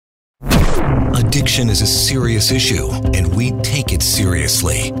Addiction is a serious issue, and we take it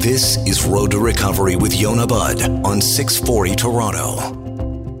seriously. This is Road to Recovery with Yonah Budd on 640 Toronto.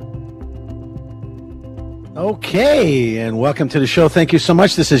 Okay, and welcome to the show. Thank you so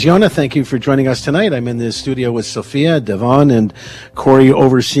much. This is Yonah. Thank you for joining us tonight. I'm in the studio with Sophia, Devon, and Corey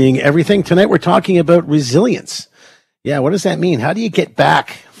overseeing everything. Tonight we're talking about resilience. Yeah, what does that mean? How do you get back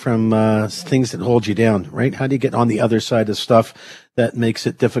from things that hold you down, right? How do you get on the other side of stuff that makes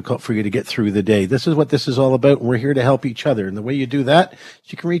it difficult for you to get through the day? This is what this is all about, and we're here to help each other. And the way you do that is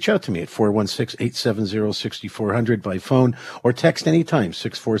you can reach out to me at 416-870-6400 by phone or text anytime,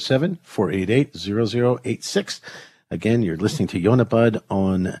 647-488-0086. Again, you're listening to Yonah Budd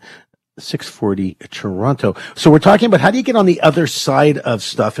on 640 Toronto. So we're talking about how do you get on the other side of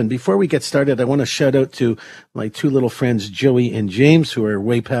stuff. And before we get started, I want to shout out to my two little friends, Joey and James, who are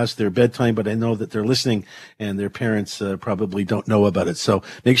way past their bedtime, but I know that they're listening and their parents probably don't know about it. So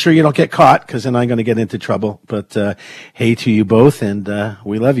make sure you don't get caught, because then I'm going to get into trouble. But hey to you both, and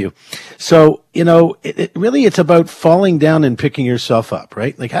we love you. So, you know, it's about falling down and picking yourself up,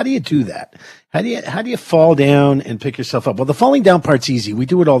 right? Like, how do you do that? How do you fall down and pick yourself up? Well, the falling down part's easy. We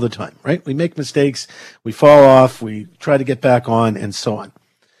do it all the time, right? We make mistakes, we fall off, we try to get back on, and so on.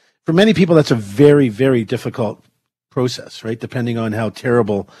 For many people, that's a very, very difficult process, right? Depending on how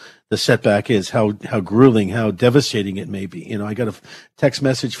terrible the setback is, how grueling, how devastating it may be. You know, I got a text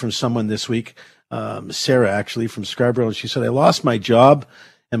message from someone this week, Sarah, actually, from Scarborough, and she said, I lost my job,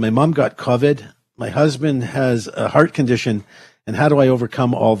 and my mom got COVID. My husband has a heart condition, and how do I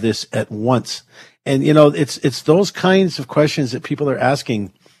overcome all this at once? And, you know, it's those kinds of questions that people are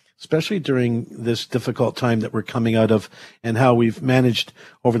asking, especially during this difficult time that we're coming out of, and how we've managed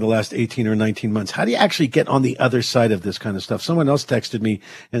over the last 18 or 19 months. How do you actually get on the other side of this kind of stuff? Someone else texted me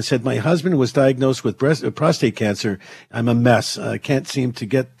and said, my husband was diagnosed with prostate cancer. I'm a mess. I can't seem to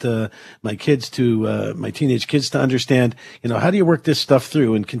get my teenage kids to understand, you know, how do you work this stuff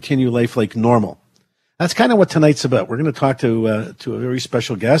through and continue life like normal? That's kind of what tonight's about. We're going to talk to a very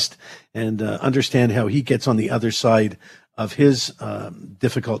special guest and understand how he gets on the other side of his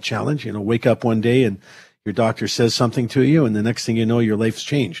difficult challenge. You know, wake up one day and your doctor says something to you, and the next thing you know, your life's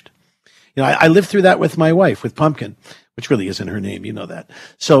changed. You know, I lived through that with my wife, with Pumpkin, which really isn't her name, you know that.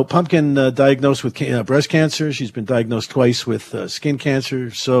 So Pumpkin diagnosed with breast cancer. She's been diagnosed twice with skin cancer.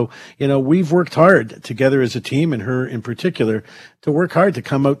 So, you know, we've worked hard together as a team, and her in particular, to work hard to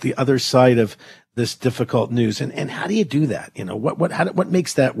come out the other side of this difficult news. And how do you do that? You know, what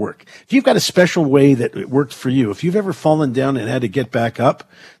makes that work? If you've got a special way that it worked for you, if you've ever fallen down and had to get back up,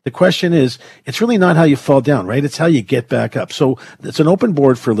 the question is, it's really not how you fall down, right? It's how you get back up. So it's an open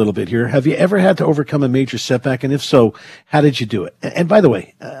board for a little bit here. Have you ever had to overcome a major setback? And if so, how did you do it? And by the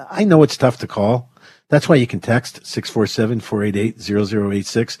way, I know it's tough to call. That's why you can text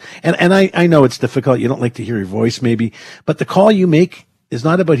 647-488-0086. And I know it's difficult. You don't like to hear your voice maybe, but the call you make is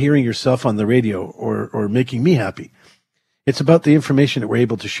not about hearing yourself on the radio or making me happy. It's about the information that we're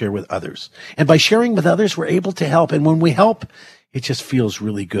able to share with others. And by sharing with others, we're able to help. And when we help, it just feels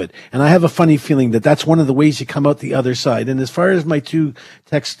really good. And I have a funny feeling that that's one of the ways you come out the other side. And as far as my two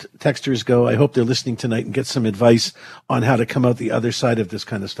texters go, I hope they're listening tonight and get some advice on how to come out the other side of this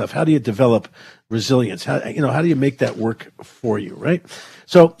kind of stuff. How do you develop resilience? How do you make that work for you, right?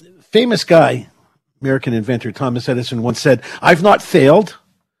 So, famous guy, American inventor Thomas Edison once said, I've not failed.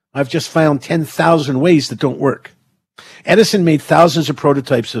 I've just found 10,000 ways that don't work. Edison made thousands of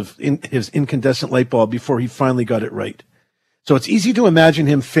prototypes of his incandescent light bulb before he finally got it right. So it's easy to imagine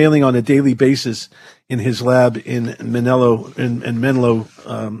him failing on a daily basis in his lab in Menlo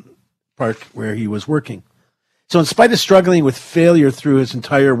Park, where he was working. So in spite of struggling with failure through his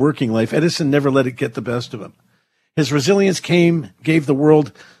entire working life, Edison never let it get the best of him. His resilience gave the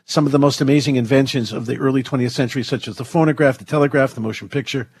world some of the most amazing inventions of the early 20th century, such as the phonograph, the telegraph, the motion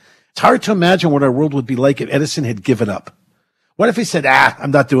picture. It's hard to imagine what our world would be like if Edison had given up. What if he said,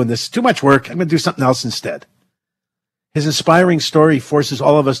 I'm not doing this. It's too much work. I'm going to do something else instead. His inspiring story forces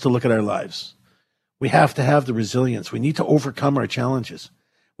all of us to look at our lives. We have to have the resilience. We need to overcome our challenges.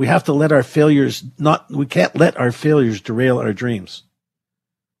 We have to let our failures we can't let our failures derail our dreams.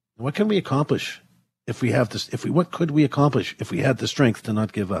 What can we accomplish? What could we accomplish if we had the strength to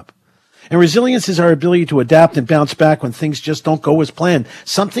not give up? And resilience is our ability to adapt and bounce back when things just don't go as planned.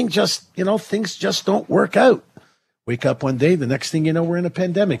 Things just don't work out. Wake up one day, the next thing you know, we're in a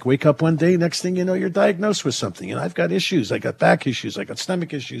pandemic. Wake up one day, next thing you know, you're diagnosed with something. And I've got issues. I got back issues. I got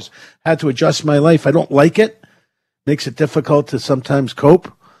stomach issues. Had to adjust my life. I don't like it. Makes it difficult to sometimes cope.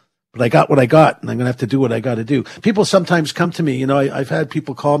 But I got what I got, and I'm going to have to do what I got to do. People sometimes come to me. You know, I've had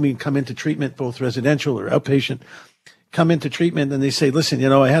people call me and come into treatment, both residential or outpatient, come into treatment and they say, listen,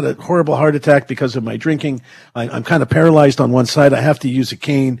 I had a horrible heart attack because of my drinking. I'm kind of paralyzed on one side. I have to use a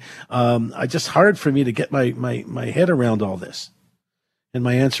cane. It's just hard for me to get my head around all this. And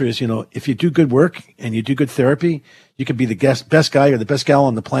my answer is, if you do good work and you do good therapy, you can be the best guy or the best gal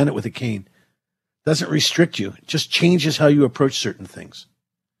on the planet with a cane. It doesn't restrict you. It just changes how you approach certain things.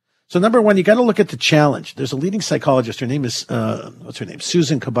 So number one, you got to look at the challenge. There's a leading psychologist. Her name is, what's her name?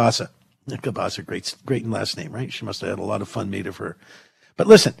 Susan Cabasa. Cabasa, great last name, right? She must have had a lot of fun made of her. But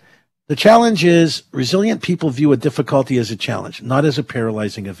listen, the challenge is resilient people view a difficulty as a challenge, not as a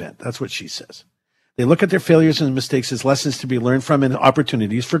paralyzing event. That's what she says. They look at their failures and mistakes as lessons to be learned from and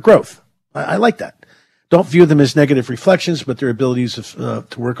opportunities for growth. I like that. Don't view them as negative reflections, but their abilities to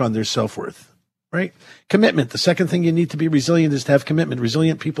work on their self-worth, right? Commitment. The second thing you need to be resilient is to have commitment.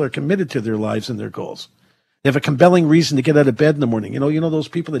 Resilient people are committed to their lives and their goals. They have a compelling reason to get out of bed in the morning. You know those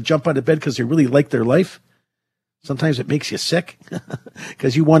people that jump out of bed because they really like their life? Sometimes it makes you sick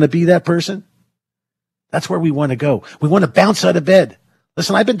because you want to be that person. That's where we want to go. We want to bounce out of bed.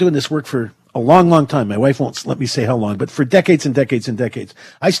 Listen, I've been doing this work for a long, long time. My wife won't let me say how long, but for decades and decades and decades.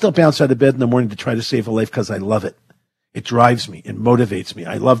 I still bounce out of bed in the morning to try to save a life because I love it. It drives me. It motivates me.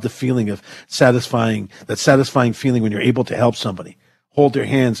 I love the feeling of satisfying feeling when you're able to help somebody, hold their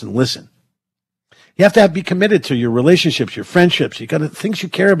hands and listen. You have to be committed to your relationships, your friendships. You got things you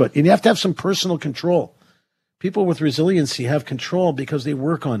care about, and you have to have some personal control. People with resiliency have control because they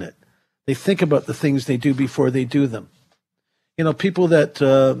work on it. They think about the things they do before they do them. People that,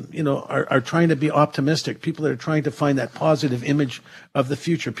 are trying to be optimistic, people that are trying to find that positive image of the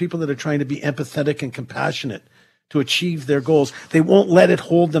future, people that are trying to be empathetic and compassionate to achieve their goals. They won't let it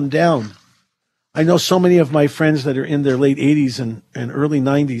hold them down. I know so many of my friends that are in their late 80s and early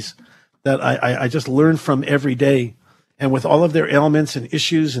 90s that I just learn from every day. And with all of their ailments and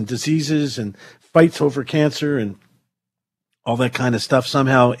issues and diseases and fights over cancer and all that kind of stuff,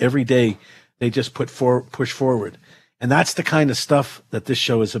 somehow every day they just push forward. And that's the kind of stuff that this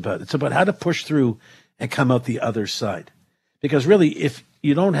show is about. It's about how to push through and come out the other side. Because really, if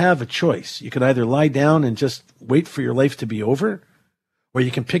you don't have a choice, you can either lie down and just wait for your life to be over, or you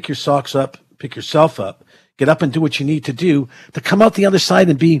can pick yourself up, get up and do what you need to do to come out the other side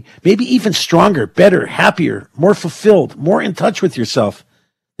and be maybe even stronger, better, happier, more fulfilled, more in touch with yourself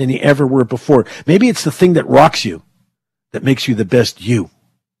than you ever were before. Maybe it's the thing that rocks you, that makes you the best you.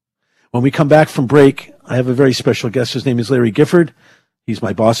 When we come back from break, I have a very special guest. His name is Larry Gifford. He's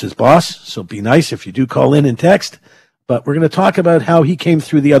my boss's boss, so be nice if you do call in and text. But we're going to talk about how he came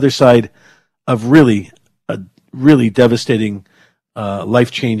through the other side of a really devastating,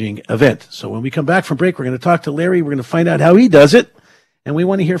 life-changing event. So when we come back from break, we're going to talk to Larry. We're going to find out how he does it. And we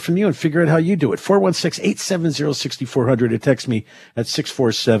want to hear from you and figure out how you do it. 416-870-6400 or text me at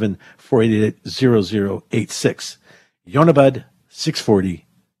 647-488-0086. Yonah Bud, 640,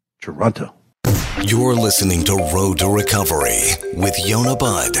 Toronto. You're listening to Road to Recovery with Yonah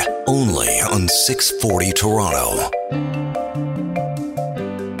Bud, only on 640 Toronto.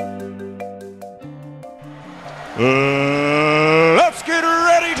 Let's get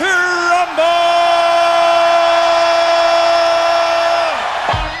ready to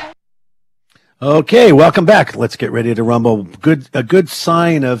rumble! Okay, welcome back. Let's get ready to rumble. A good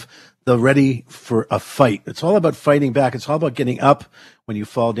sign of the ready for a fight. It's all about fighting back. It's all about getting up when you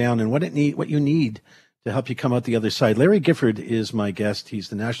fall down and what you need to help you come out the other side. Larry Gifford is my guest. He's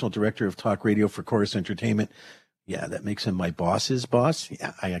the National Director of Talk Radio for Corus Entertainment. Yeah, that makes him my boss's boss.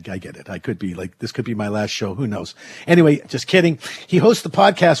 Yeah, I get it. I could be like, this could be my last show. Who knows? Anyway, just kidding. He hosts the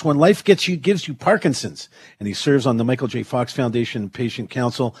podcast When Life Gives You Parkinson's, and he serves on the Michael J. Fox Foundation Patient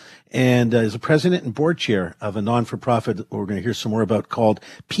Council and is a president and board chair of a non-for-profit we're going to hear some more about called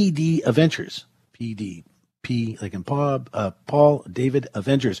PD Avengers. PD. P, like in Paul David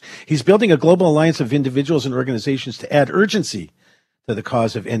Avengers. He's building a global alliance of individuals and organizations to add urgency to the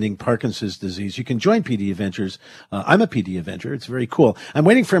cause of ending Parkinson's disease. You can join PD Avengers. I'm a PD Avenger. It's very cool. I'm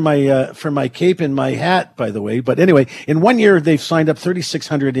waiting for my cape and my hat, by the way. But anyway, in 1 year, they've signed up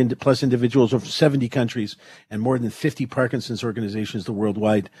 3,600 plus individuals over 70 countries and more than 50 Parkinson's organizations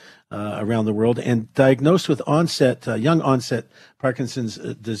worldwide, around the world. And diagnosed with young onset Parkinson's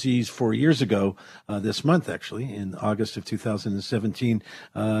disease 4 years ago, this month, actually, in August of 2017.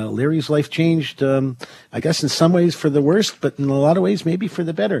 Larry's life changed, I guess in some ways for the worst, but in a lot of ways maybe for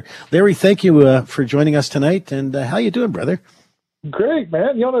the better. Larry, thank you for joining us tonight. And how you doing, brother? Great,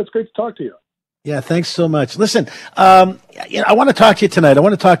 man. Yonah, it's great to talk to you. Yeah, thanks so much. Listen, I want to talk to you tonight. I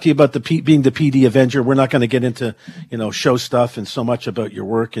want to talk to you about being the PD Avenger. We're not going to get into, show stuff and so much about your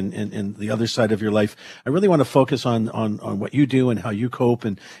work and the other side of your life. I really want to focus on what you do and how you cope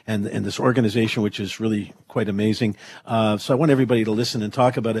and this organization, which is really quite amazing. So I want everybody to listen and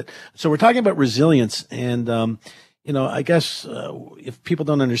talk about it. So we're talking about resilience and, I guess if people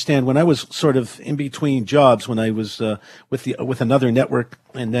don't understand, when I was sort of in between jobs, when I was with another network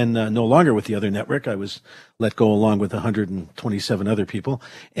and then no longer with the other network, I was let go along with 127 other people,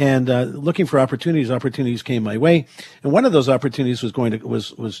 and looking for opportunities. Opportunities came my way, and one of those opportunities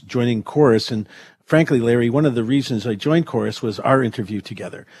was joining Corus. And frankly, Larry, one of the reasons I joined Corus was our interview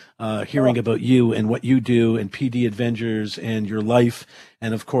together, hearing about you and what you do and PD Avengers and your life.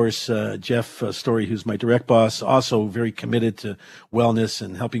 And of course, Jeff Story, who's my direct boss, also very committed to wellness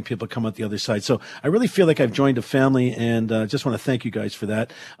and helping people come out the other side. So I really feel like I've joined a family, and just want to thank you guys for that.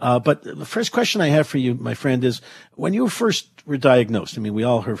 But the first question I have for you, my friend, is when you first were diagnosed. I mean, we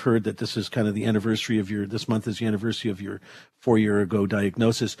all have heard that this is kind of the anniversary of this month is the anniversary of your 4-year ago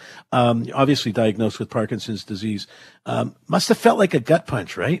diagnosis. Obviously diagnosed with Parkinson's disease. Must have felt like a gut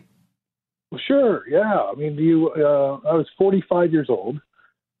punch, right? Well, sure. Yeah. I mean, I was 45 years old.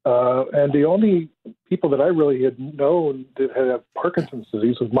 And the only people that I really had known that had Parkinson's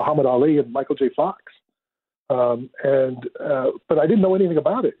disease was Muhammad Ali and Michael J. Fox. But I didn't know anything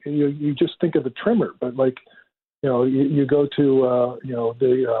about it. You just think of the tremor, but you go to,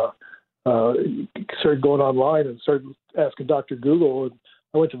 started going online and started asking Dr. Google. And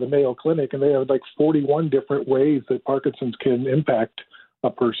I went to the Mayo Clinic, and they have 41 different ways that Parkinson's can impact a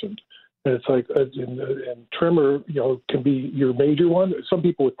person. And it's and tremor, can be your major one. Some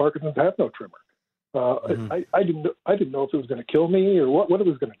people with Parkinson's have no tremor. I didn't know if it was going to kill me or what it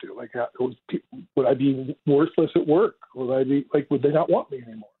was going to do. Would I be worthless at work? Would they not want me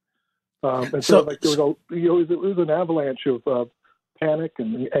anymore? And so it was an avalanche of panic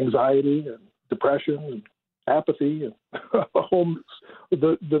and anxiety and depression and apathy and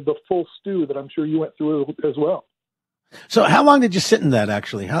the full stew that I'm sure you went through as well. So how long did you sit in that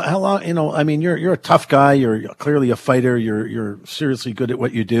actually? How long, I mean, you're a tough guy. You're clearly a fighter. You're seriously good at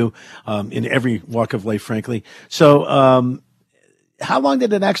what you do, in every walk of life, frankly. So, how long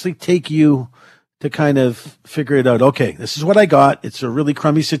did it actually take you to kind of figure it out? Okay, this is what I got. It's a really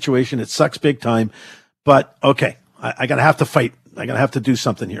crummy situation. It sucks big time, but okay, I gotta have to fight. I gotta have to do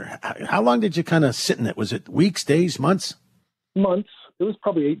something here. How long did you kind of sit in it? Was it weeks, days, months? Months. It was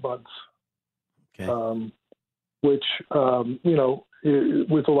probably 8 months. Okay. Which,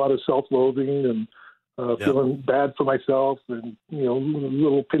 with a lot of self-loathing and feeling bad for myself and,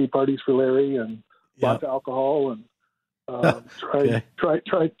 little pity parties for Larry and lots of alcohol and tried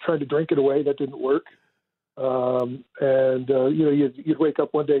to drink it away. That didn't work. You'd wake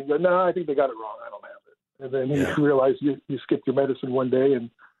up one day and go, no, I think they got it wrong. I don't have it. And then you realize you skipped your medicine one day and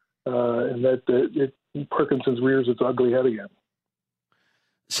that Parkinson's rears its ugly head again.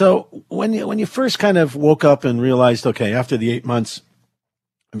 So when you first kind of woke up and realized, okay, after the 8 months,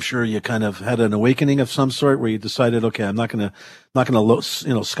 I'm sure you kind of had an awakening of some sort where you decided, okay, I'm not gonna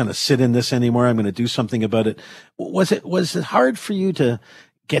kind of sit in this anymore. I'm going to do something about it. Was it hard for you to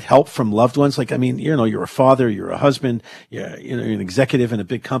get help from loved ones? Like, I mean, you're a father, you're a husband, you're an executive in a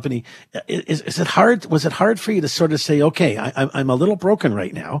big company. Is it hard? Was it hard for you to sort of say, okay, I'm a little broken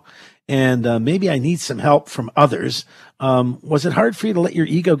right now, and maybe I need some help from others? Was it hard for you to let your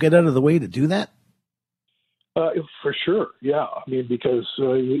ego get out of the way to do that? For sure. Yeah. I mean, because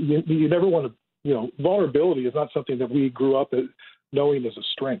you never want to, vulnerability is not something that we grew up knowing as a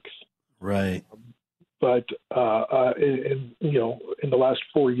strength. Right. But in the last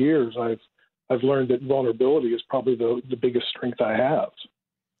 4 years, I've learned that vulnerability is probably the biggest strength I have.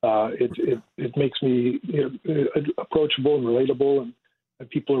 It makes me approachable and relatable, and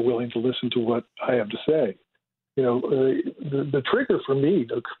people are willing to listen to what I have to say. The trigger for me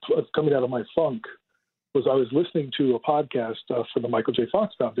of coming out of my funk was I was listening to a podcast for the Michael J.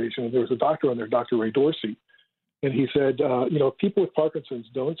 Fox Foundation, and there was a doctor on there, Dr. Ray Dorsey. And he said, if people with Parkinson's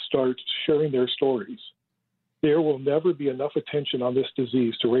don't start sharing their stories, there will never be enough attention on this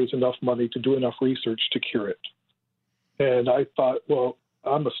disease to raise enough money to do enough research to cure it. And I thought, well,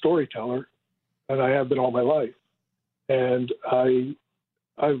 I'm a storyteller, and I have been all my life. And I'm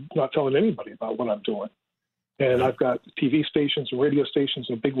not telling anybody about what I'm doing. And I've got TV stations and radio stations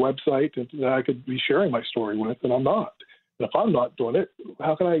and a big website that I could be sharing my story with, and I'm not. And if I'm not doing it,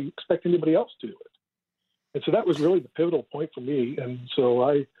 how can I expect anybody else to do it? And so that was really the pivotal point for me. And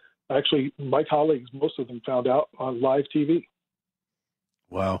so my colleagues, most of them found out on live TV.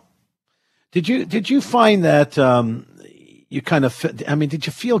 Wow. Did you find that, you kind of, did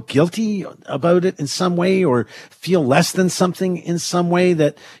you feel guilty about it in some way, or feel less than something in some way,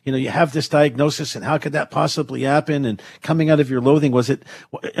 that, you have this diagnosis and how could that possibly happen? And coming out of your loathing, was it,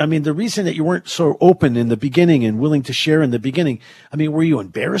 the reason that you weren't so open in the beginning and willing to share in the beginning, were you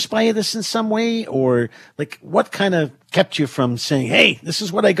embarrassed by this in some way, or like what kind of kept you from saying, hey, this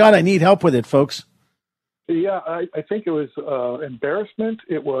is what I got, I need help with it, folks? Yeah, I think it was embarrassment.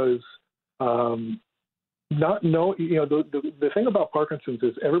 It was not know. The thing about Parkinson's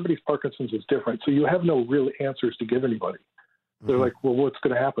is everybody's Parkinson's is different, so you have no real answers to give anybody. They're like, well, what's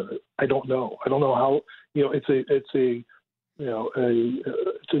going to happen? I don't know. I don't know how. It's a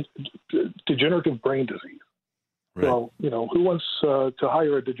degenerative brain disease. Right. So who wants to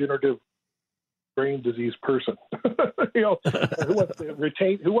hire a degenerative brain disease person? Who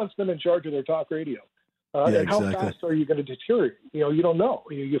wants them in charge of their talk radio? And how fast are you going to deteriorate? You don't know.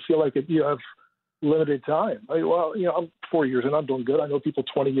 You feel like you have limited time. I'm 4 years in. I'm doing good. I know people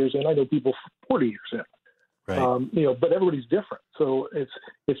 20 years in. I know people 40 years in. Right. But everybody's different. So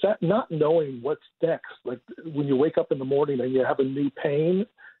it's that not knowing what's next. Like when you wake up in the morning and you have a new pain,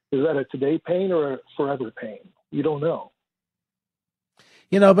 is that a today pain or a forever pain? You don't know.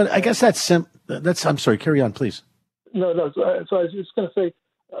 But I guess I'm sorry, carry on, please. No. So I was just going to say,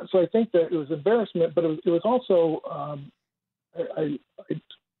 so I think that it was embarrassment, but it was also, it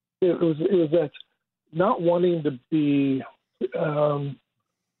was that not wanting to be,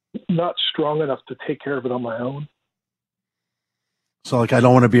 not strong enough to take care of it on my own. So like, I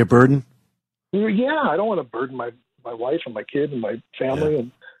don't want to be a burden? Yeah, I don't want to burden my wife and my kid and my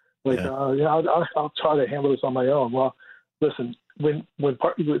family. Yeah. And I'll try to handle this on my own. Well, listen, when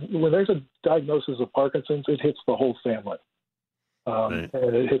there's a diagnosis of Parkinson's, it hits the whole family. Right.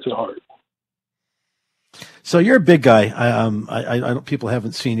 And it hits it hard. So you're a big guy. I don't, people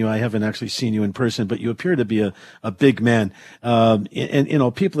haven't seen you. I haven't actually seen you in person, but you appear to be a big man.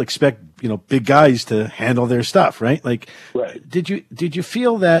 And people expect, big guys to handle their stuff, right? Like, right. Did you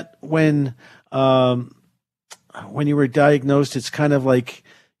feel that when you were diagnosed, it's kind of like,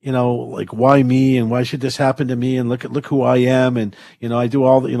 like, why me, and why should this happen to me? And look who I am. And, I do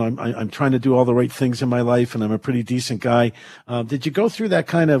all the, I'm trying to do all the right things in my life, and I'm a pretty decent guy. Did you go through that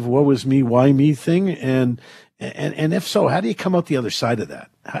kind of woe is me, why me thing? And if so, how do you come out the other side of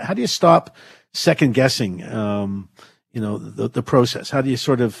that? How do you stop second guessing, the process? How do you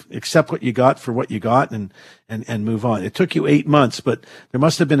sort of accept what you got for what you got and move on? It took you 8 months, but there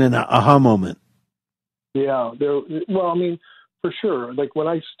must have been an aha moment. Yeah. For sure. Like when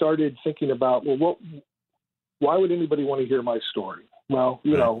I started thinking about, why would anybody want to hear my story? Well,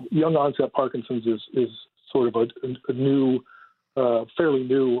 young onset Parkinson's is sort of a new, fairly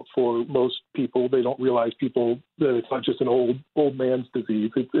new for most people. They don't realize that it's not just an old man's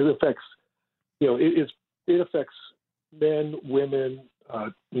disease. It affects, it affects men, women,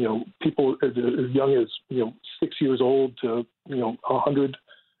 people as young as 6 years old to 100.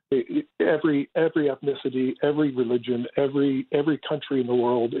 Every ethnicity, every religion, every country in the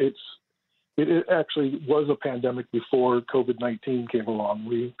world. It actually was a pandemic before COVID-19 came along.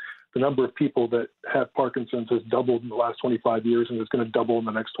 The number of people that have Parkinson's has doubled in the last 25 years, and it's going to double in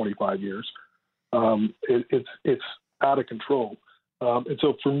the next 25 years. It's out of control. And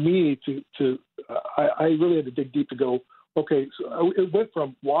so for me I really had to dig deep to go, okay, so it went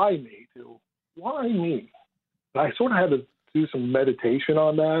from why me to why me? And I sort of had to do some meditation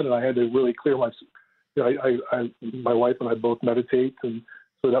on that, and I had to really clear my. My wife and I both meditate, and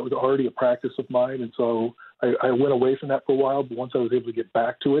so that was already a practice of mine. And so I went away from that for a while, but once I was able to get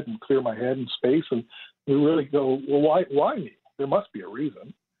back to it and clear my head and space, and we really go, well, why me? There must be a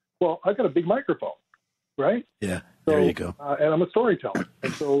reason. Well, I got a big microphone, right? Yeah, there you go. And I'm a storyteller,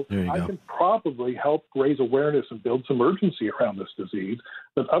 and so I can probably help raise awareness and build some urgency around this disease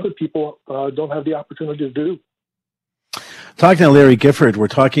that other people don't have the opportunity to do. Talking to Larry Gifford, we're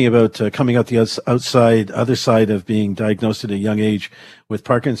talking about coming out the other side of being diagnosed at a young age with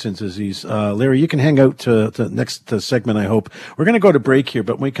Parkinson's disease. Larry, you can hang out to the next segment, I hope. We're going to go to break here,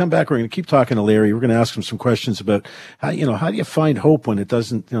 but when we come back, we're going to keep talking to Larry. We're going to ask him some questions about how do you find hope when it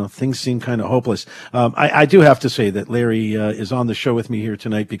doesn't, things seem kind of hopeless. I do have to say that Larry is on the show with me here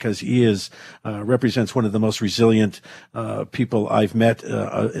tonight because he represents one of the most resilient people I've met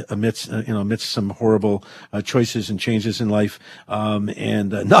amidst some horrible choices and changes in life.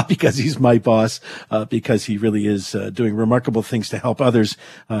 And not because he's my boss, because he really is doing remarkable things to help others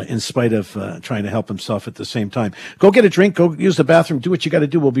in spite of trying to help himself at the same time. Go get a drink, go use the bathroom, do what you got to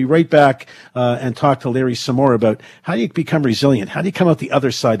do. We'll be right back and talk to Larry some more about how do you become resilient? How do you come out the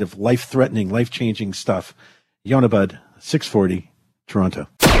other side of life-threatening, life-changing stuff? Yonah Bud, 640, Toronto.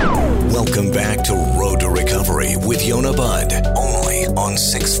 Welcome back to Road to Recovery Recovery with Yonah Budd, only on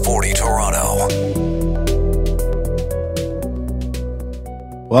 640 Toronto.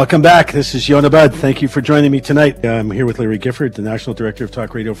 Welcome back. This is Yonah Budd. Thank you for joining me tonight. I'm here with Larry Gifford, the National Director of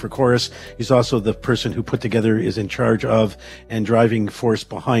Talk Radio for Corus. He's also the person who put together, is in charge of, and driving force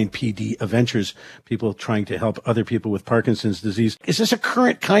behind PD Avengers, people trying to help other people with Parkinson's disease. Is this a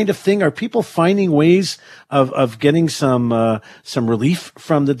current kind of thing? Are people finding ways of getting some relief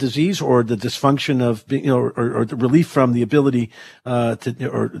from the disease, or the dysfunction of, or the relief from the ability or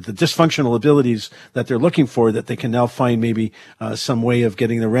the dysfunctional abilities that they're looking for, that they can now find maybe some way of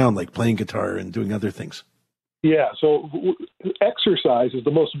getting around, like playing guitar and doing other things? Yeah, so exercise is the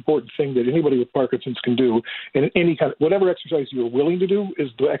most important thing that anybody with Parkinson's can do, and any kind of whatever exercise you're willing to do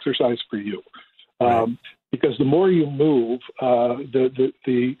is the exercise for you. Right. Because the more you move,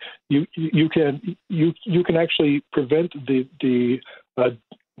 you can actually prevent the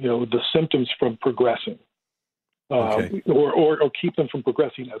symptoms from progressing, or keep them from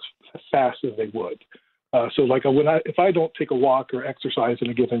progressing as fast as they would. So like if I don't take a walk or exercise in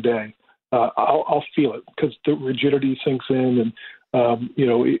a given day, I'll feel it, because the rigidity sinks in, and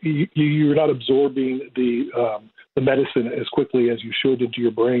you're not absorbing the medicine as quickly as you should into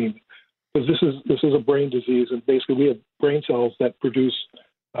your brain, because this is a brain disease, and basically we have brain cells that produce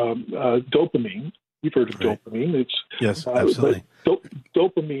dopamine. You've heard of dopamine. Yes, absolutely.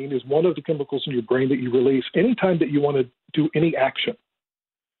 Dopamine is one of the chemicals in your brain that you release anytime that you want to do any action.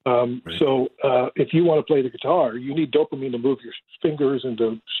 So if you want to play the guitar, you need dopamine to move your fingers and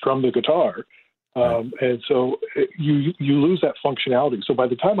to strum the guitar. And so you lose that functionality. So by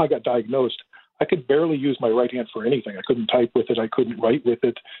the time I got diagnosed, I could barely use my right hand for anything. I couldn't type with it. I couldn't write with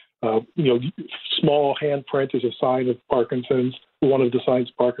it. Small handprint is a sign of Parkinson's, one of the signs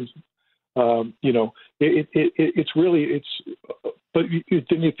of Parkinson's. But then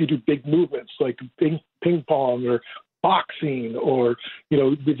if you do big movements like ping pong or boxing, or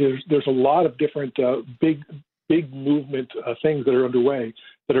there's a lot of different big movement things that are underway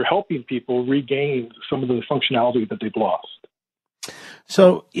that are helping people regain some of the functionality that they've lost.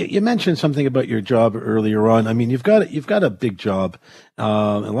 So you mentioned something about your job earlier on. I mean, you've got a big job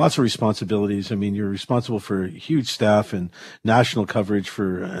and lots of responsibilities. I mean, you're responsible for huge staff and national coverage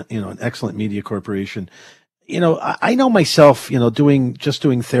for an excellent media corporation. I know myself, doing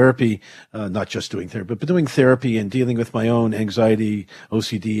therapy, not just doing therapy, but doing therapy and dealing with my own anxiety,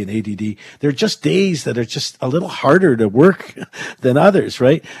 OCD, and ADD. There are just days that are just a little harder to work than others,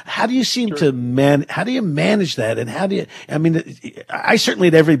 right? How do you how do you manage that? And I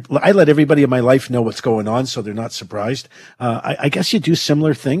let everybody in my life know what's going on, so they're not surprised. I guess you do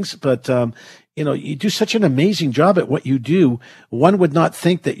similar things, but, you do such an amazing job at what you do. One would not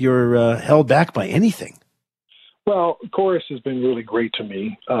think that you're held back by anything. Well, Corus has been really great to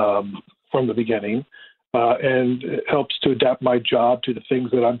me from the beginning, and it helps to adapt my job to the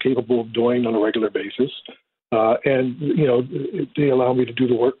things that I'm capable of doing on a regular basis. And they allow me to do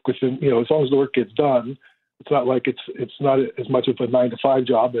the work within, as long as the work gets done. It's not like it's not as much of a 9-to-5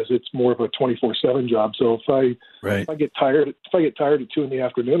 job as it's more of a 24/7 job. So if I get tired at 2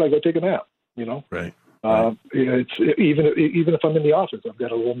 p.m, I go take a nap. Right. It's even if I'm in the office, I've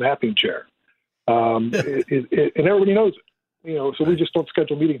got a little napping chair. And everybody knows it, so we just don't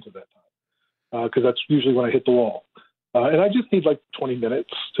schedule meetings at that time, because that's usually when I hit the wall. And I just need like 20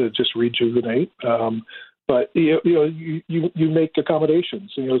 minutes to just rejuvenate. But you make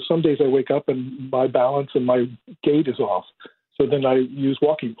accommodations. Some days I wake up and my balance and my gait is off, so then I use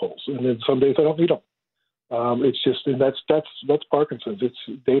walking poles. And then some days I don't need them. It's just, and that's Parkinson's. It's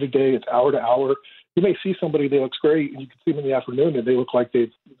day to day. It's hour to hour. You may see somebody that looks great, and you can see them in the afternoon, and they look like they're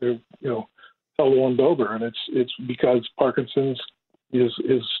warmed over, and it's because Parkinson's is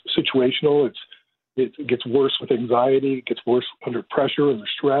situational. It gets worse with anxiety. It gets worse under pressure, under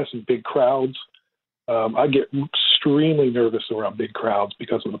stress, and big crowds. I get extremely nervous around big crowds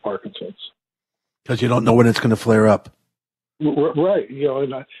because of the Parkinson's. Because you don't know when it's going to flare up. Right.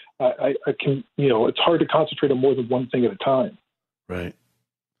 And I can. It's hard to concentrate on more than one thing at a time. Right.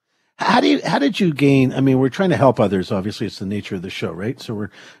 How did you gain? I mean, we're trying to help others. Obviously, it's the nature of the show, right? So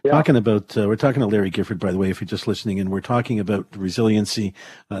we're talking to Larry Gifford, by the way, if you're just listening, and we're talking about resiliency.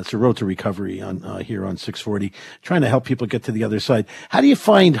 It's a road to recovery on here on 640, trying to help people get to the other side. How do you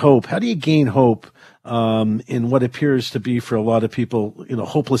find hope? How do you gain hope in what appears to be for a lot of people,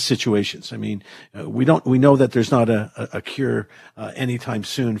 hopeless situations? I mean, we know that there's not a cure anytime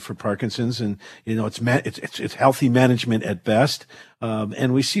soon for Parkinson's, and it's healthy management at best.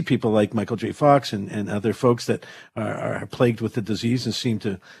 And we see people like Michael J. Fox and other folks that are plagued with the disease and seem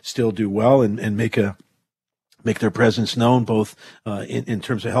to still do well and make a make their presence known, both in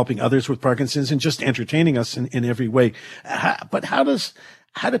terms of helping others with Parkinson's and just entertaining us in every way. But how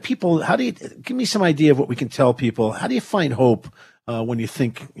do you give me some idea of what we can tell people? How do you find hope when you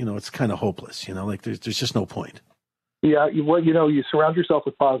think, it's kind of hopeless, like there's just no point? Yeah, you surround yourself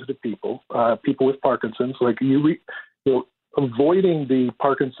with positive people, people with Parkinson's. Like avoiding the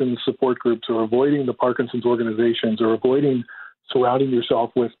Parkinson's support groups, or avoiding the Parkinson's organizations, or avoiding surrounding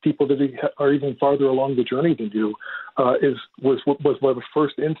yourself with people that are even farther along the journey than you was my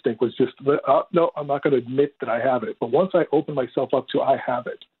first instinct. Was just no, I'm not going to admit that I have it. But once I opened myself up to I have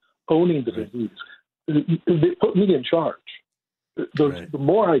it, owning the disease, they put me in charge. The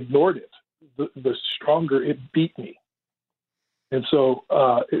more I ignored it, the stronger it beat me. And so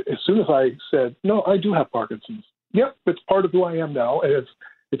as soon as I said, no, I do have Parkinson's. Yep, it's part of who I am now, and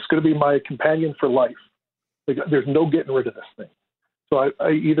it's going to be my companion for life. Like, there's no getting rid of this thing. So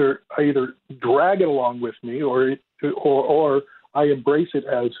I either drag it along with me, or I embrace it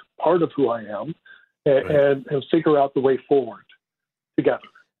as part of who I am, and figure out the way forward together.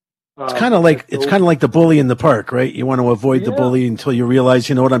 It's kind of like the bully in the park, right? You want to avoid the bully until you realize,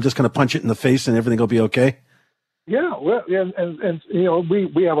 you know what, I'm just going to punch it in the face and everything will be okay. Yeah, well, and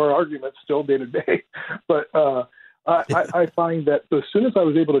we have our arguments still day to day, but I find that as soon as I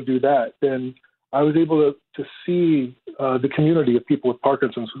was able to do that, then I was able to see the community of people with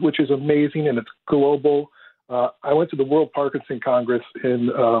Parkinson's, which is amazing, and it's global. I went to the World Parkinson Congress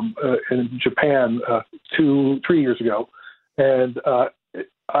in Japan 3 years ago, and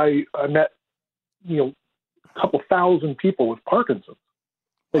I met a couple thousand people with Parkinson's.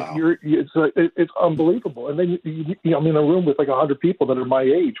 Like, wow. It's unbelievable. And then I'm in a room with like 100 people that are my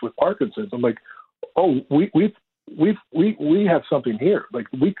age with Parkinson's. I'm like, oh, we have something here. Like,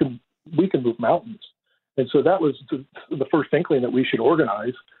 we can move mountains. And so that was the first inkling that we should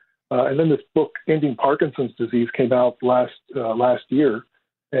organize. And then this book, Ending Parkinson's Disease, came out last year,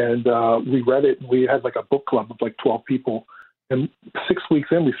 and we read it. And we had like a book club of like 12 people. And 6 weeks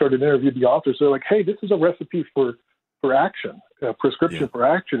in, we started interviewing the authors. They're like, hey, this is a recipe for action, a prescription for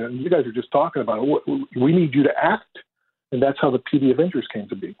action. And you guys are just talking about it. We need you to act. And that's how the PD Avengers came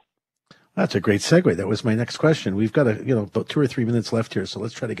to be. That's a great segue. That was my next question. We've got about 2 or 3 minutes left here, so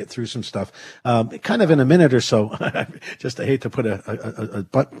let's try to get through some stuff. Kind of in a minute or so. Just, I hate to put a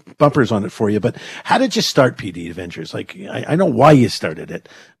bumpers on it for you, but how did you start PD Avengers? Like, I know why you started it,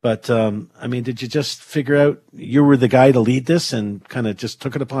 but did you just figure out you were the guy to lead this and kind of just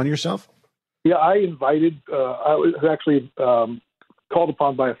took it upon yourself? Yeah, I was actually called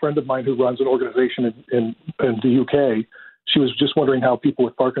upon by a friend of mine who runs an organization in the UK. She was just wondering how people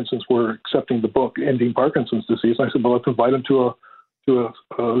with Parkinson's were accepting the book, Ending Parkinson's Disease. And I said, well, let's invite them to a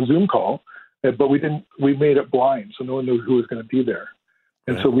Zoom call. But we made it blind, so no one knew who was going to be there.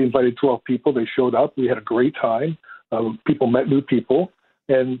 And so we invited 12 people. They showed up. We had a great time. People met new people.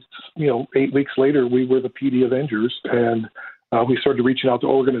 And, 8 weeks later, we were the PD Avengers. And we started reaching out to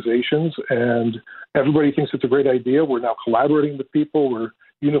organizations. And everybody thinks it's a great idea. We're now collaborating with people. We're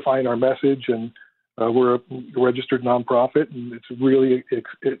unifying our message. And we're a registered nonprofit, and it's really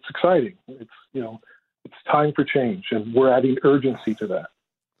it's exciting. It's time for change, and we're adding urgency to that.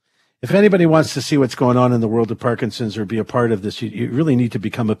 If anybody wants to see what's going on in the world of Parkinson's or be a part of this, you really need to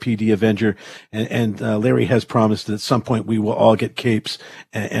become a PD Avenger. And Larry has promised that at some point we will all get capes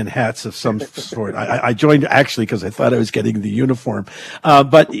and hats of some sort. I joined actually because I thought I was getting the uniform.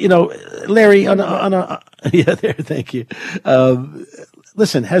 But Larry, thank you.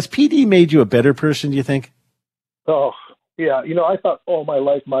 Listen, has PD made you a better person, do you think? Oh, yeah. I thought all my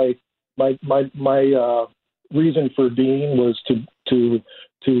life my reason for being was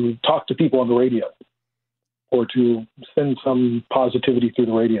to talk to people on the radio, or to send some positivity through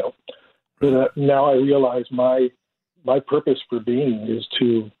the radio. But now I realize my purpose for being is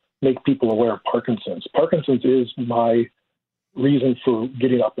to make people aware of Parkinson's. Parkinson's is my reason for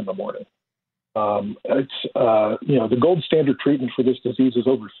getting up in the morning. The gold standard treatment for this disease is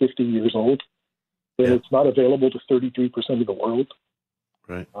over 50 years old. And it's not available to 33% of the world.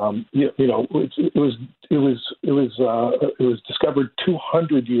 Right. It was discovered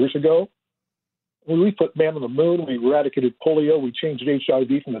 200 years ago. When we put man on the moon, we eradicated polio, we changed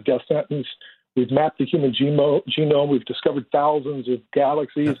HIV from the death sentence. We've mapped the human genome. We've discovered thousands of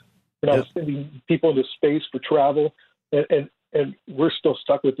galaxies. Sending people into space for travel, and we're still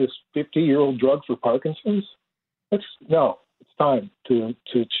stuck with this 50-year-old drug for Parkinson's. It's time to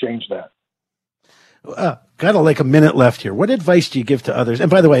change that. got like a minute left here. What advice do you give to others? And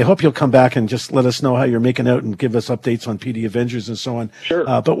by the way, I hope you'll come back and just let us know how you're making out and give us updates on PD Avengers and so on. Sure.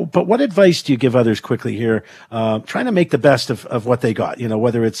 But what advice do you give others quickly here? Trying to make the best of what they got,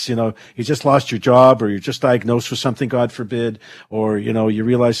 whether it's, you just lost your job or you're just diagnosed with something, God forbid, or, you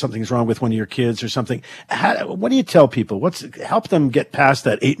realize something's wrong with one of your kids or something. What do you tell people? Help them get past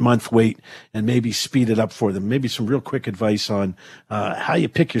that 8-month wait and maybe speed it up for them? Maybe some real quick advice on how you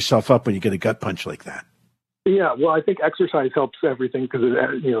pick yourself up when you get a gut punch like that. Yeah, well, I think exercise helps everything because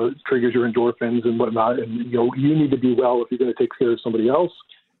it triggers your endorphins and whatnot. And you need to be well if you're going to take care of somebody else,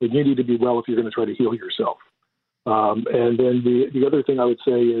 and you need to be well if you're going to try to heal yourself. And then the other thing I would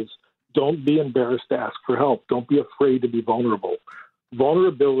say is don't be embarrassed to ask for help. Don't be afraid to be vulnerable.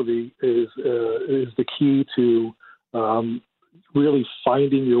 Vulnerability is the key to really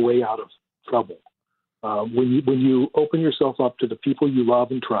finding your way out of trouble. When you open yourself up to the people you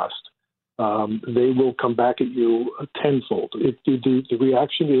love and trust, they will come back at you tenfold. The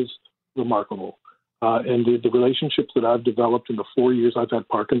reaction is remarkable. And the relationships that I've developed in the 4 years I've had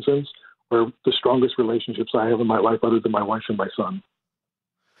Parkinson's are the strongest relationships I have in my life other than my wife and my son.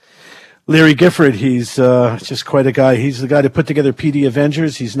 Larry Gifford, he's just quite a guy. He's the guy that put together PD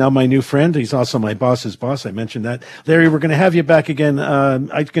Avengers. He's now my new friend. He's also my boss's boss. I mentioned that. Larry, we're going to have you back again.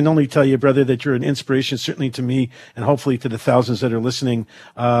 I can only tell you, brother, that you're an inspiration, certainly to me and hopefully to the thousands that are listening.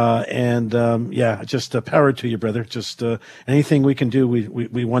 Just power to you, brother. Just anything we can do,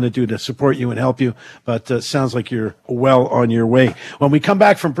 we want to do to support you and help you. But sounds like you're well on your way. When we come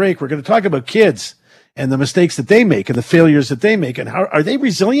back from break, we're going to talk about kids and the mistakes that they make and the failures that they make. And how are they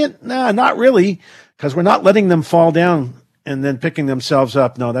resilient? Nah, not really, because we're not letting them fall down and then picking themselves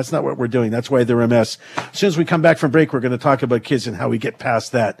up. No, that's not what we're doing. That's why they're a mess. As soon as we come back from break, we're going to talk about kids and how we get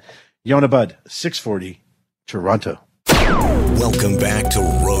past that. Yonah Budd, 640, Toronto. Welcome back to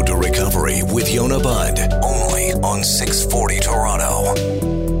Road to Recovery with Yonah Budd, only on 640 Toronto.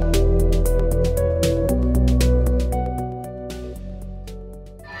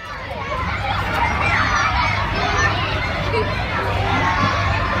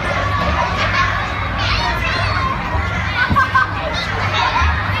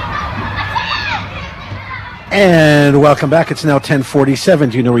 And welcome back. It's now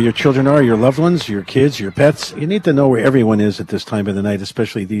 10:47. Do you know where your children are, your loved ones, your kids, your pets? You need to know where everyone is at this time of the night,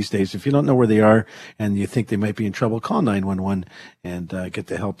 especially these days. If you don't know where they are and you think they might be in trouble, call 911 and get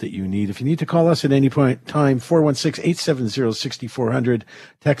the help that you need. If you need to call us at any point in time, 416-870-6400,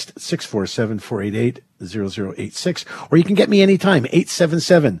 text 647-488-0086, or you can get me anytime,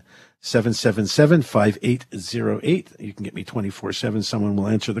 877-777-5808. You can get me 24/7. Someone will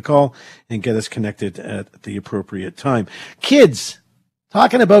answer the call and get us connected at the appropriate time. Kids.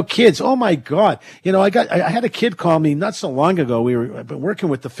 Talking about kids. Oh my God. I had a kid call me not so long ago. I've been working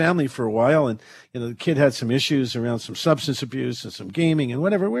with the family for a while, and, the kid had some issues around some substance abuse and some gaming and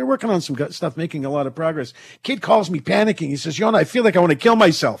whatever. We were working on some stuff, making a lot of progress. Kid calls me panicking. He says, Yonah, I feel like I want to kill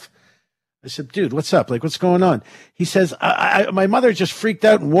myself. I said, dude, what's up? Like, what's going on? He says, my mother just freaked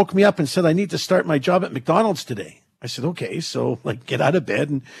out and woke me up and said, I need to start my job at McDonald's today. I said, okay, so get out of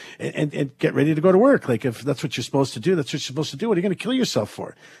bed and get ready to go to work. Like, if that's what you're supposed to do, that's what you're supposed to do. What are you going to kill yourself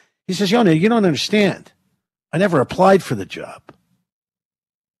for? He says, Yonah, you don't understand. I never applied for the job.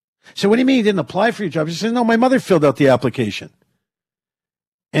 So what do you mean you didn't apply for your job? He says, no, my mother filled out the application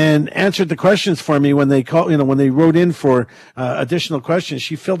and answered the questions for me when they when they wrote in for additional questions.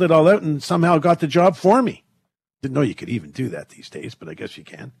 She filled it all out and somehow got the job for me. Didn't know you could even do that these days, but I guess you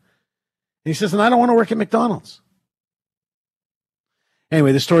can. And he says, and I don't want to work at McDonald's.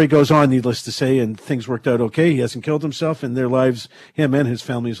 Anyway, the story goes on, needless to say, and things worked out okay. He hasn't killed himself, and their lives, him and his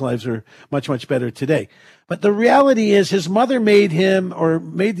family's lives, are much, much better today. But the reality is his mother made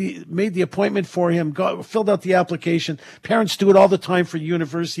the appointment for him, filled out the application. Parents do it all the time for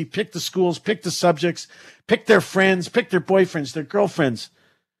university, pick the schools, pick the subjects, pick their friends, pick their boyfriends, their girlfriends,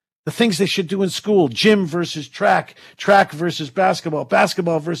 the things they should do in school, gym versus track, track versus basketball,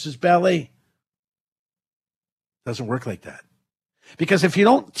 basketball versus ballet. Doesn't work like that. Because if you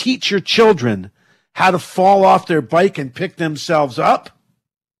don't teach your children how to fall off their bike and pick themselves up,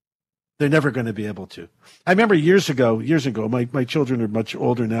 they're never going to be able to. I remember years ago, my children are much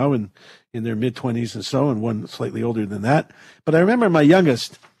older now and in their mid-20s and so, and one slightly older than that. But I remember my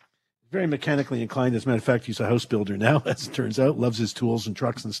youngest, very mechanically inclined. As a matter of fact, he's a house builder now, as it turns out, loves his tools and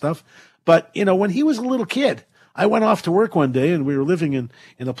trucks and stuff. But, when he was a little kid, I went off to work one day and we were living in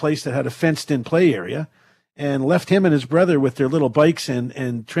a place that had a fenced-in play area, and left him and his brother with their little bikes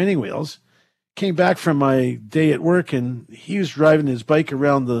and training wheels. Came back from my day at work, and he was driving his bike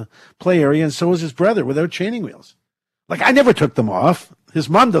around the play area, and so was his brother without training wheels. Like, I never took them off. His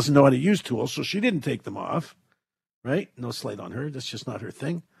mom doesn't know how to use tools, so she didn't take them off. right? No slight on her. That's just not her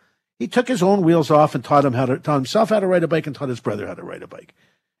thing. He took his own wheels off and taught himself how to ride a bike and taught his brother how to ride a bike.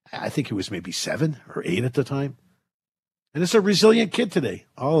 I think he was maybe 7 or 8 at the time. And it's a resilient kid today.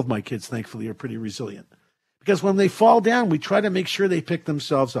 All of my kids, thankfully, are pretty resilient. Because when they fall down, we try to make sure they pick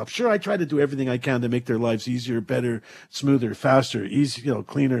themselves up. Sure, I try to do everything I can to make their lives easier, better, smoother, faster, easier,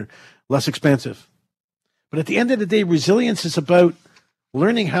 cleaner, less expensive. But at the end of the day, resilience is about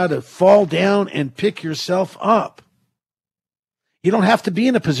learning how to fall down and pick yourself up. You don't have to be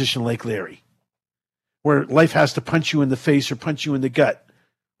in a position like Larry, where life has to punch you in the face or punch you in the gut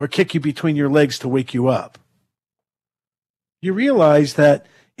or kick you between your legs to wake you up. You realize that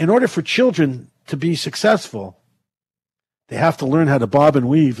in order for children to be successful, they have to learn how to bob and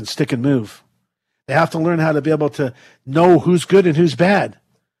weave and stick and move. They have to learn how to be able to know who's good and who's bad,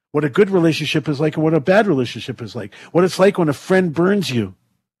 what a good relationship is like and what a bad relationship is like, what it's like when a friend burns you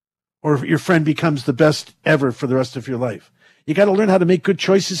or your friend becomes the best ever for the rest of your life. You got to learn how to make good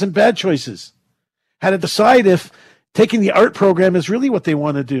choices and bad choices, how to decide if taking the art program is really what they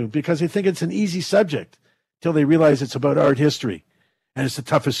want to do because they think it's an easy subject until they realize it's about art history and it's the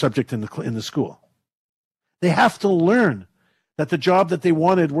toughest subject in the school. They have to learn that the job that they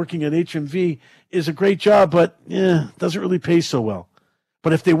wanted working at HMV is a great job, but doesn't really pay so well.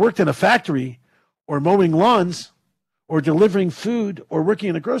 But if they worked in a factory or mowing lawns or delivering food or working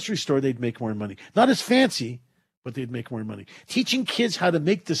in a grocery store, they'd make more money. Not as fancy, but they'd make more money. Teaching kids how to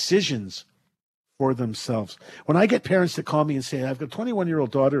make decisions for themselves. When I get parents that call me and say, I've got a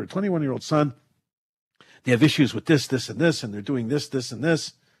 21-year-old daughter or a 21-year-old son, they have issues with this, this, and this, and they're doing this, this, and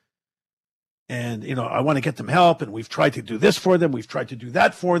this. And, I want to get them help, and we've tried to do this for them. We've tried to do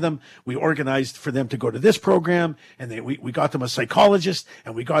that for them. We organized for them to go to this program, and we got them a psychologist,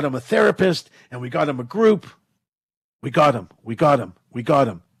 and we got them a therapist, and we got them a group. We got them.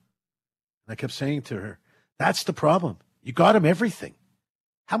 And I kept saying to her, that's the problem. You got him everything.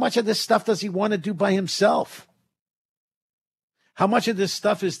 How much of this stuff does he want to do by himself? How much of this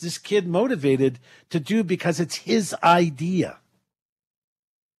stuff is this kid motivated to do because it's his idea?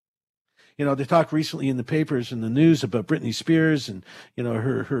 They talked recently in the papers and the news about Britney Spears and,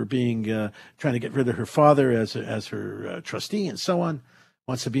 her being, trying to get rid of her father as her trustee and so on,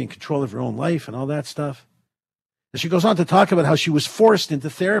 wants to be in control of her own life and all that stuff. And she goes on to talk about how she was forced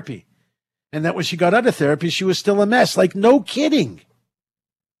into therapy and that when she got out of therapy, she was still a mess. Like, no kidding.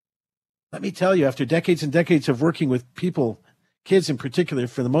 Let me tell you, after decades and decades of working with people, kids in particular,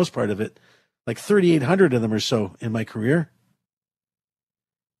 for the most part of it, like 3,800 of them or so in my career,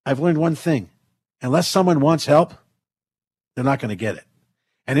 I've learned one thing. Unless someone wants help, they're not going to get it.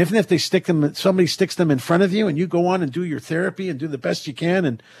 And even if somebody sticks them in front of you and you go on and do your therapy and do the best you can,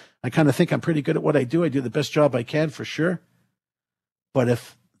 and I kind of think I'm pretty good at what I do the best job I can for sure. But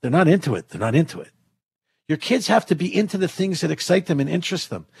if they're not into it, they're not into it. Your kids have to be into the things that excite them and interest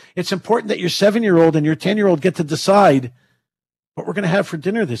them. It's important that your 7-year-old and your 10-year-old get to decide what we're going to have for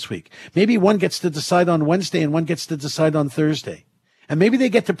dinner this week. Maybe one gets to decide on Wednesday and one gets to decide on Thursday. And maybe they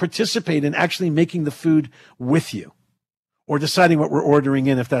get to participate in actually making the food with you or deciding what we're ordering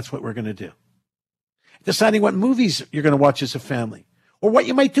in if that's what we're going to do. Deciding what movies you're going to watch as a family or what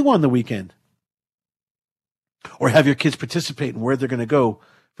you might do on the weekend. Or have your kids participate in where they're going to go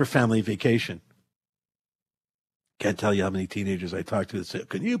for family vacation. Can't tell you how many teenagers I talk to that say,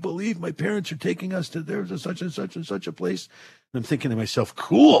 can you believe my parents are taking us to there's a such and such and such a place? And I'm thinking to myself,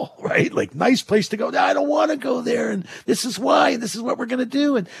 cool, right? Like, nice place to go. No, I don't want to go there. And this is why, and this is what we're going to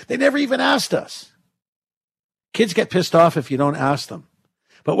do. And they never even asked us. Kids get pissed off if you don't ask them.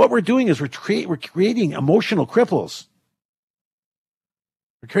 But what we're doing is we're creating emotional cripples.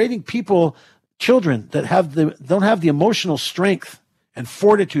 We're creating children that don't have the emotional strength and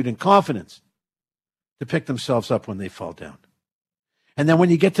fortitude and confidence to pick themselves up when they fall down. And then when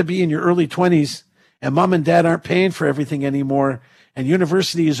you get to be in your early 20s and mom and dad aren't paying for everything anymore and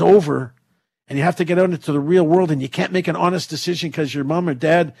university is over and you have to get out into the real world and you can't make an honest decision because your mom or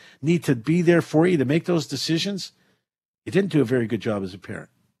dad need to be there for you to make those decisions, you didn't do a very good job as a parent.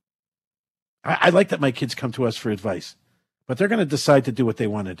 I like that my kids come to us for advice, but they're going to decide to do what they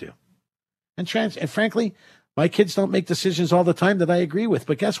want to do. And frankly, my kids don't make decisions all the time that I agree with,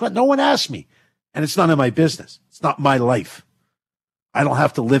 but guess what? No one asked me. And it's none of my business. It's not my life. I don't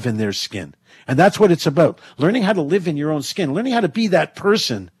have to live in their skin. And that's what it's about. Learning how to live in your own skin. Learning how to be that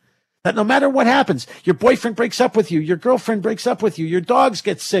person that no matter what happens, your boyfriend breaks up with you, your girlfriend breaks up with you, your dogs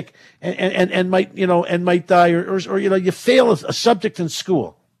get sick and might die, or you fail a subject in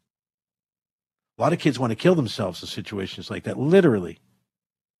school. A lot of kids want to kill themselves in situations like that. Literally.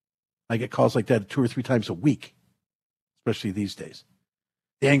 I get calls like that 2 or 3 times a week, especially these days.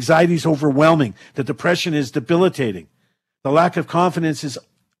 The anxiety is overwhelming. The depression is debilitating. The lack of confidence is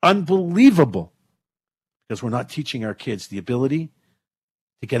unbelievable because we're not teaching our kids the ability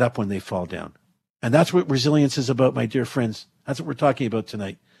to get up when they fall down. And that's what resilience is about, my dear friends. That's what we're talking about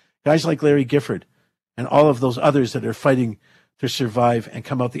tonight. Guys like Larry Gifford and all of those others that are fighting to survive and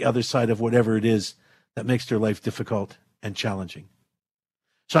come out the other side of whatever it is that makes their life difficult and challenging.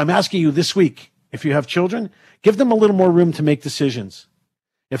 So I'm asking you this week, if you have children, give them a little more room to make decisions.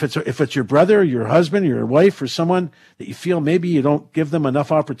 If it's your brother, your husband, your wife, or someone that you feel maybe you don't give them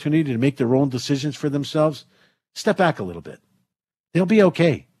enough opportunity to make their own decisions for themselves, step back a little bit. They'll be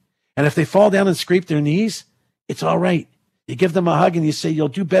okay. And if they fall down and scrape their knees, it's all right. You give them a hug and you say, you'll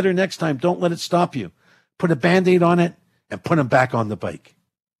do better next time. Don't let it stop you. Put a Band-Aid on it and put them back on the bike.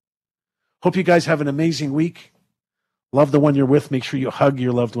 Hope you guys have an amazing week. Love the one you're with. Make sure you hug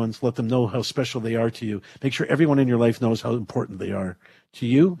your loved ones. Let them know how special they are to you. Make sure everyone in your life knows how important they are to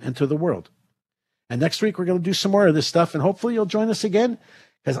you and to the world. And next week, we're going to do some more of this stuff, and hopefully you'll join us again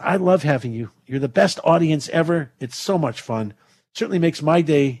because I love having you. You're the best audience ever. It's so much fun. Certainly makes my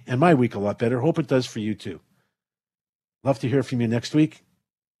day and my week a lot better. Hope it does for you too. Love to hear from you next week.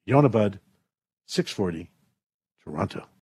 Yonah Bud, 640, Toronto.